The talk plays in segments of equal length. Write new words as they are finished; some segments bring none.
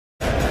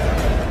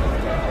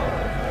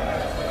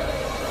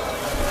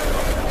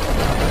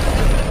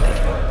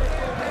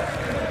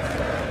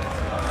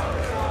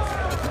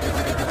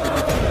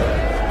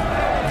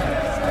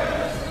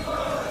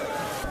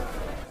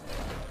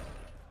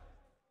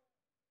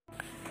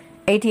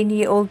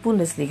18-year-old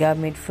Bundesliga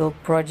midfield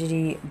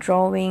prodigy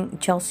drawing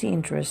Chelsea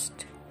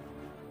interest.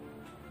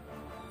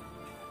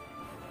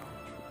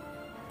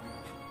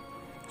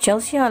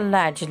 Chelsea are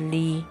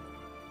allegedly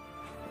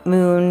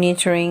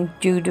monitoring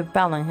Jude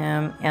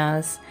Bellingham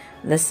as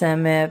the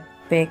summer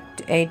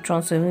picked a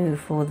transfer move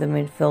for the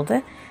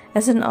midfielder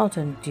as an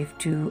alternative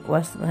to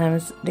West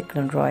Ham's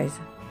Declan Rice.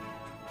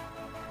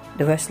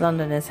 The West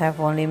Londoners have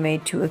only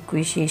made 2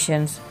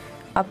 acquisitions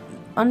up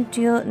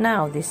until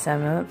now this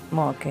summer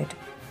market.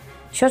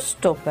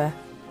 Shotstopper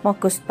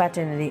Marcus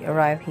Bettinelli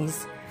arrived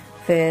his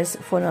first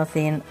for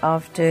nothing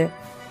after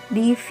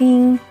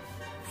leaving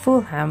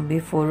Fulham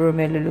before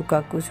Romelu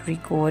Lukaku's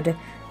record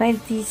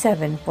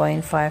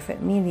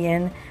 £97.5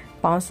 million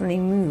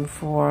move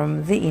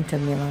from the Inter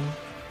Milan.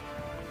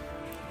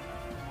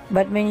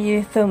 But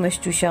manager Thomas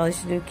Tuchel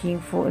is looking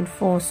for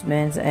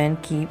enforcements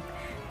and keep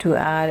to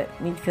add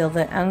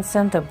midfielder and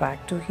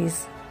centre-back to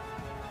his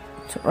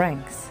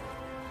ranks.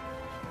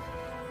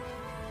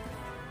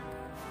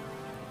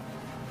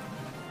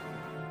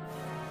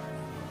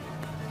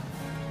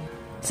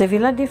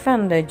 Sevilla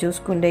defender Jules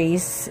Kounde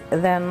is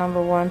their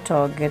number 1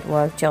 target,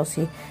 while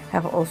Chelsea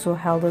have also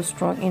held a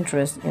strong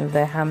interest in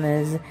the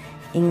Hammers'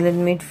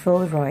 England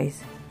midfield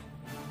rise.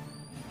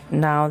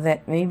 Now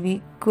that may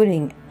be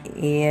cooling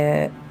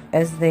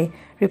as they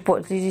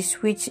reportedly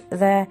switch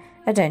their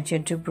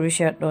attention to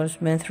Borussia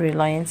Dortmund's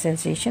reliant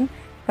sensation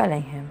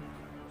Bellingham.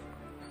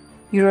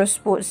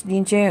 Eurosport's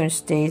Dean Jones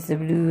states the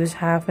Blues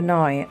have an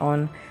eye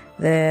on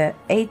the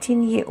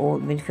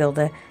 18-year-old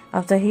midfielder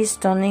after his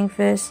stunning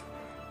first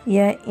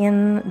year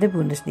in the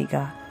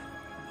Bundesliga.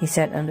 He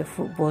said on the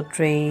Football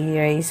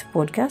Race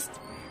podcast,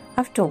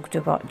 "I've talked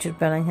about Jude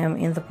Bellingham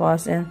in the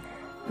past and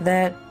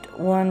that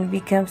one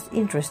becomes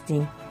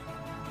interesting.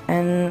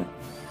 And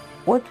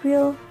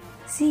we'll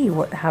see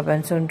what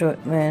happens on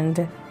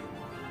Dortmund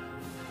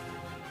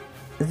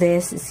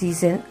this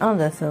season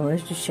under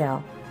Thomas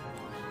Tuchel."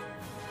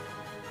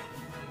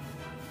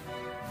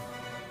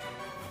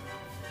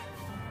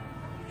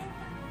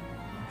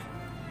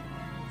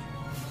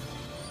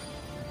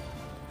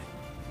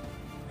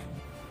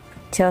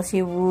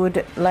 Chelsea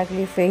would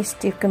likely face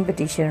stiff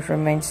competition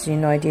from Manchester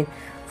United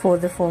for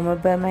the former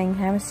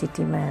Birmingham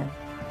City man.